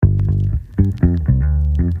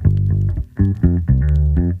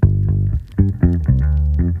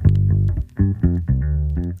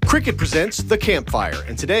Cricket Presents The Campfire,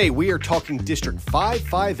 and today we are talking District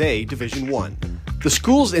 5-5A, Division 1. The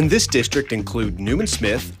schools in this district include Newman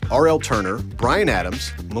Smith, R.L. Turner, Bryan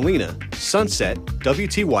Adams, Molina, Sunset,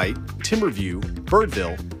 W.T. White, Timberview,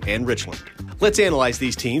 Birdville, and Richland. Let's analyze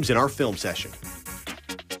these teams in our film session.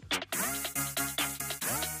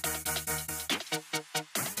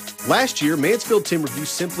 Last year, Mansfield-Timberview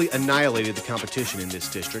simply annihilated the competition in this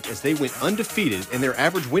district as they went undefeated and their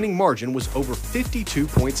average winning margin was over 52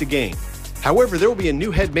 points a game. However, there will be a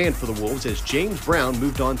new head man for the Wolves as James Brown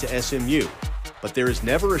moved on to SMU. But there is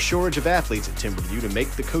never a shortage of athletes at Timberview to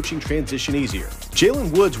make the coaching transition easier.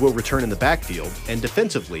 Jalen Woods will return in the backfield, and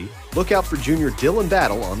defensively, look out for junior Dylan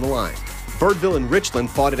Battle on the line. Birdville and Richland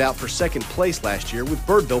fought it out for second place last year with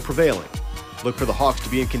Birdville prevailing. Look for the Hawks to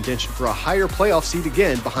be in contention for a higher playoff seed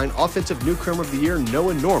again behind Offensive Newcomer of the Year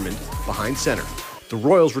Noah Norman behind center. The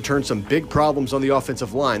Royals return some big problems on the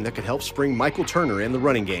offensive line that could help spring Michael Turner in the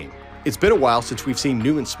running game. It's been a while since we've seen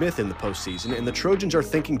Newman Smith in the postseason, and the Trojans are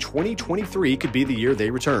thinking 2023 could be the year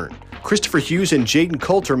they return. Christopher Hughes and Jaden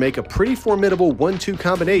Coulter make a pretty formidable 1-2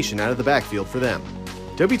 combination out of the backfield for them.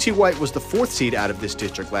 W.T. White was the fourth seed out of this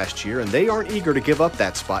district last year, and they aren't eager to give up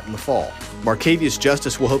that spot in the fall. Marcavius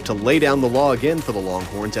Justice will hope to lay down the law again for the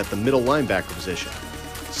Longhorns at the middle linebacker position.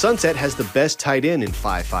 Sunset has the best tight end in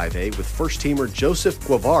 5-5A with first-teamer Joseph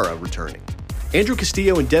Guevara returning. Andrew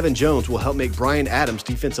Castillo and Devin Jones will help make Bryan Adams'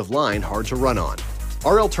 defensive line hard to run on.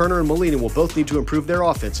 R.L. Turner and Molina will both need to improve their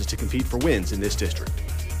offenses to compete for wins in this district.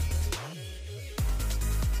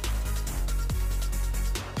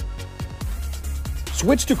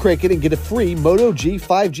 Switch to Cricket and get a free Moto G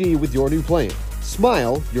 5G with your new plan.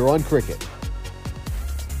 Smile, you're on Cricket.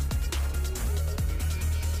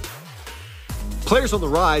 Players on the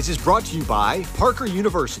Rise is brought to you by Parker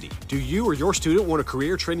University. Do you or your student want a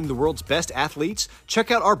career training the world's best athletes? Check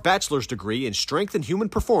out our bachelor's degree in Strength and Human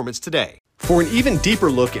Performance today. For an even deeper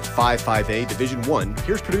look at 5-5A Division 1,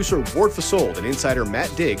 here's producer Ward Fasold and insider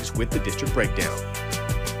Matt Diggs with the District Breakdown.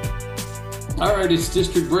 All right, it's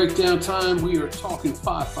District Breakdown time. We are talking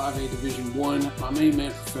 5-5A Division 1. My main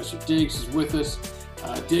man, Professor Diggs, is with us.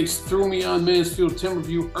 Diggs threw me on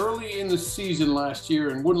Mansfield-Timberview early in the season last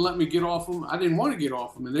year and wouldn't let me get off them. I didn't want to get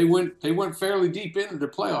off them, and they went fairly deep into the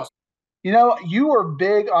playoffs. You know, you were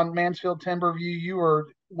big on Mansfield-Timberview. You were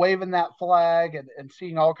waving that flag and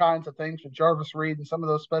seeing all kinds of things with Jarvis Reed and some of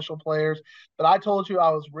those special players. But I told you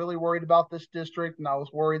I was really worried about this district, and I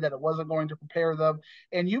was worried that it wasn't going to prepare them.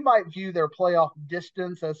 And you might view their playoff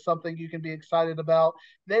distance as something you can be excited about.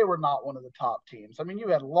 They were not one of the top teams. I mean, you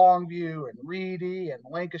had Longview and Reedy and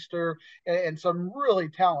Lancaster and some really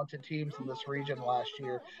talented teams in this region last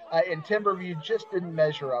year. And Timberview just didn't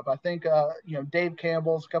measure up. I think, Dave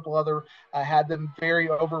Campbell's, a couple other had them very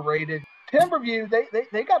overrated. Timberview,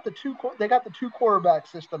 they got the two quarterback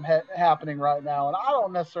system happening right now, and I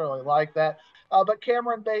don't necessarily like that. But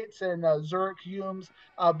Cameron Bates and Zurich Humes,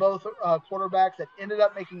 both quarterbacks that ended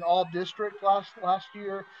up making all district last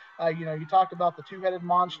year. You talk about the two-headed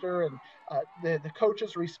monster, and the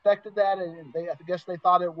coaches respected that, and I guess they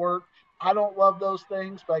thought it worked. I don't love those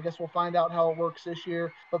things, but I guess we'll find out how it works this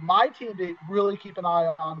year. But my team to really keep an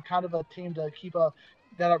eye on, kind of a team to keep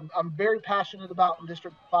that I'm very passionate about in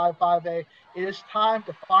District 5-5A. It is time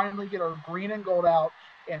to finally get our green and gold out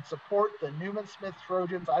and support the Newman Smith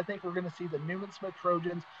Trojans. I think we're going to see the Newman Smith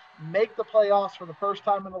Trojans make the playoffs for the first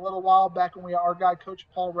time in a little while, back when our guy, Coach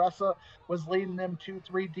Paul Ressa, was leading them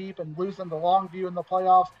 2-3 deep and losing to Longview in the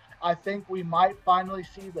playoffs. I think we might finally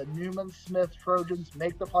see the Newman Smith Trojans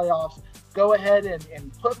make the playoffs. Go ahead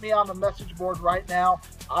and put me on the message board right now.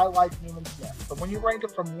 I like Newman Smith. But when you rank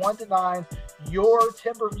it from 1 to 9, your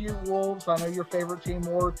Timberview Wolves, I know your favorite team,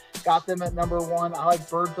 Ward, got them at number 1. I like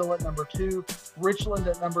Birdville at number 2, Richland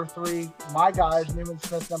at number 3, my guys, Newman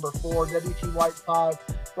Smith number 4, W.T. White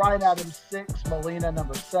 5, Bryan Adams 6, Molina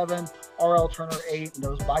number 7, R.L. Turner 8, and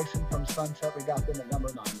those Bison from Sunset, we got them at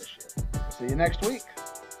number 9 this year. See you next week.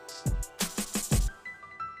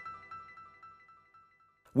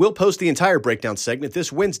 We'll post the entire breakdown segment this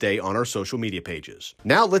Wednesday on our social media pages.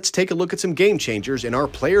 Now let's take a look at some game changers in our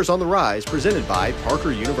Players on the Rise presented by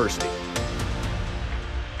Parker University.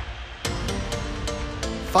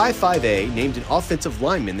 5-5A named an offensive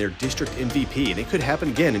lineman their district MVP, and it could happen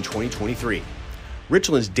again in 2023.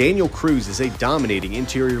 Richland's Daniel Cruz is a dominating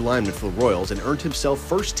interior lineman for the Royals and earned himself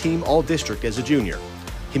first-team All-District as a junior.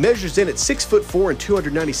 He measures in at 6'4" and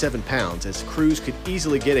 297 pounds, as Cruz could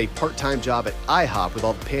easily get a part-time job at IHOP with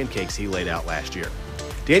all the pancakes he laid out last year.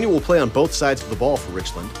 Daniel will play on both sides of the ball for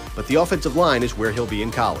Richland, but the offensive line is where he'll be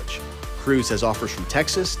in college. Cruz has offers from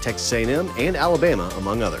Texas, Texas A&M, and Alabama,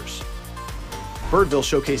 among others. Birdville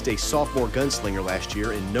showcased a sophomore gunslinger last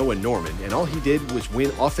year in Noah Norman, and all he did was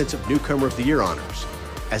win Offensive Newcomer of the Year honors.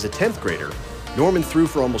 As a 10th grader, Norman threw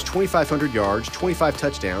for almost 2,500 yards, 25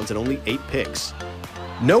 touchdowns, and only 8 picks.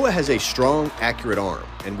 Noah has a strong, accurate arm,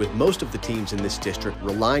 and with most of the teams in this district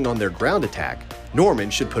relying on their ground attack, Norman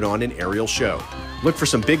should put on an aerial show. Look for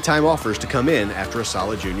some big-time offers to come in after a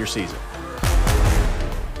solid junior season.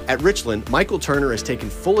 At Richland, Michael Turner has taken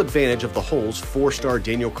full advantage of the holes 4-star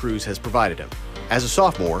Daniel Cruz has provided him. As a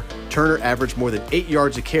sophomore, Turner averaged more than 8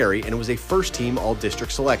 yards a carry and was a first-team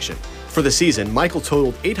All-District selection. For the season, Michael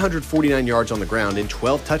totaled 849 yards on the ground and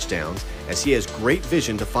 12 touchdowns, as he has great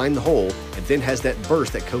vision to find the hole and then has that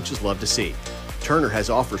burst that coaches love to see. Turner has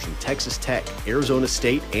offers from Texas Tech, Arizona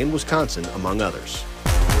State, and Wisconsin, among others.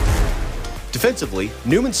 Defensively,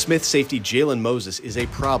 Newman Smith safety Jalen Moses is a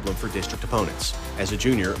problem for district opponents. As a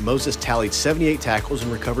junior, Moses tallied 78 tackles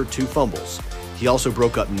and recovered 2 fumbles. He also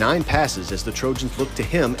broke up 9 passes as the Trojans looked to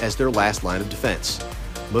him as their last line of defense.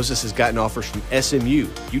 Moses has gotten offers from SMU,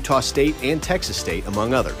 Utah State, and Texas State,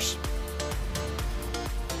 among others.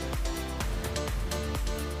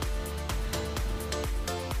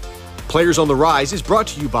 Players on the Rise is brought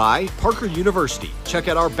to you by Parker University. Check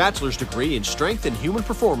out our bachelor's degree in strength and human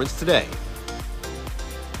performance today.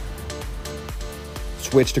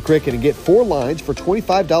 Switch to Cricket and get 4 lines for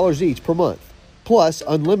 $25 each per month, plus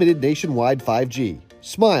unlimited nationwide 5G.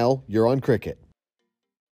 Smile, you're on Cricket.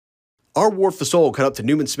 Our War for Soul cut up to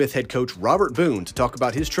Newman Smith head coach Robert Boone to talk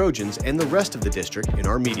about his Trojans and the rest of the district in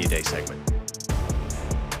our Media Day segment.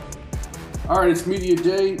 All right, it's Media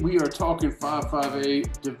Day. We are talking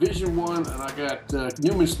 5-5A Division I, and I got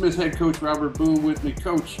Newman Smith head coach Robert Boone with me.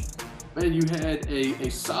 Coach, man, you had a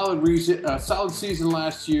solid season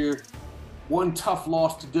last year. One tough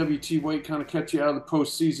loss to WT Wake kind of kept you out of the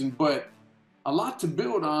postseason, but a lot to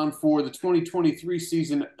build on for the 2023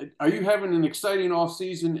 season. Are you having an exciting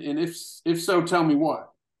offseason? And if so, tell me why.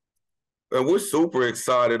 We're super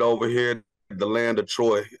excited over here in the land of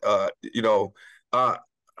Troy.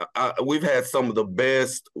 We've had some of the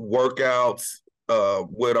best workouts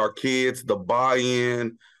with our kids. The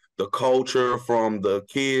buy-in, the culture from the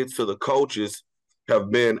kids to the coaches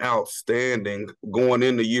have been outstanding. Going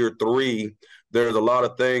into year 3, there's a lot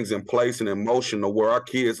of things in place and in motion to where our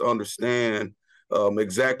kids understand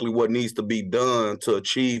exactly what needs to be done to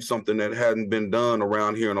achieve something that hadn't been done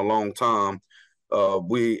around here in a long time.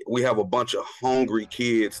 We have a bunch of hungry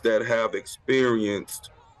kids that have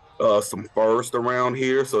experienced some first around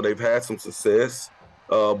here, so they've had some success,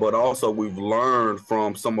 but also we've learned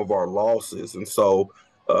from some of our losses. And so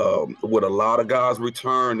with a lot of guys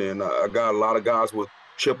returning, I got a lot of guys with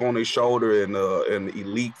chip on their shoulder and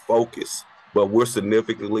elite focus, but we're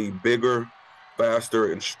significantly bigger,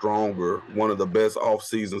 faster, and stronger. One of the best off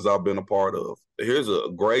seasons I've been a part of. Here's a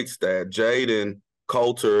great stat. Jaden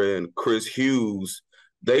Coulter and Chris Hughes,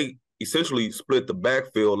 they essentially split the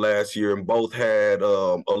backfield last year and both had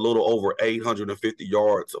a little over 850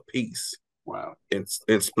 yards apiece. Wow. And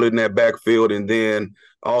splitting that backfield. And then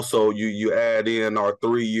also you add in our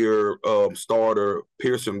 3-year starter,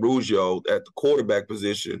 Pearson Ruggiero, at the quarterback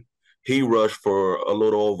position. He rushed for a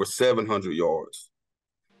little over 700 yards.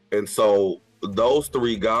 And so those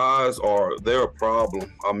 3 guys they're a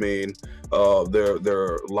problem. I mean,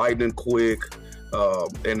 they're lightning quick,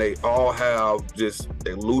 and they all have just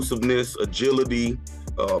elusiveness, agility,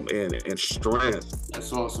 and strength.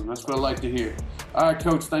 That's awesome. That's what I like to hear. All right,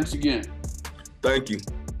 Coach, thanks again. Thank you.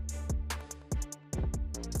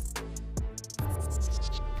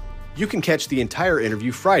 You can catch the entire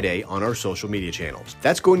interview Friday on our social media channels.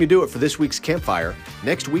 That's going to do it for this week's Campfire.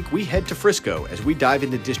 Next week, we head to Frisco as we dive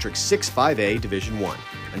into District 6-5A Division I.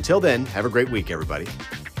 Until then, have a great week, everybody.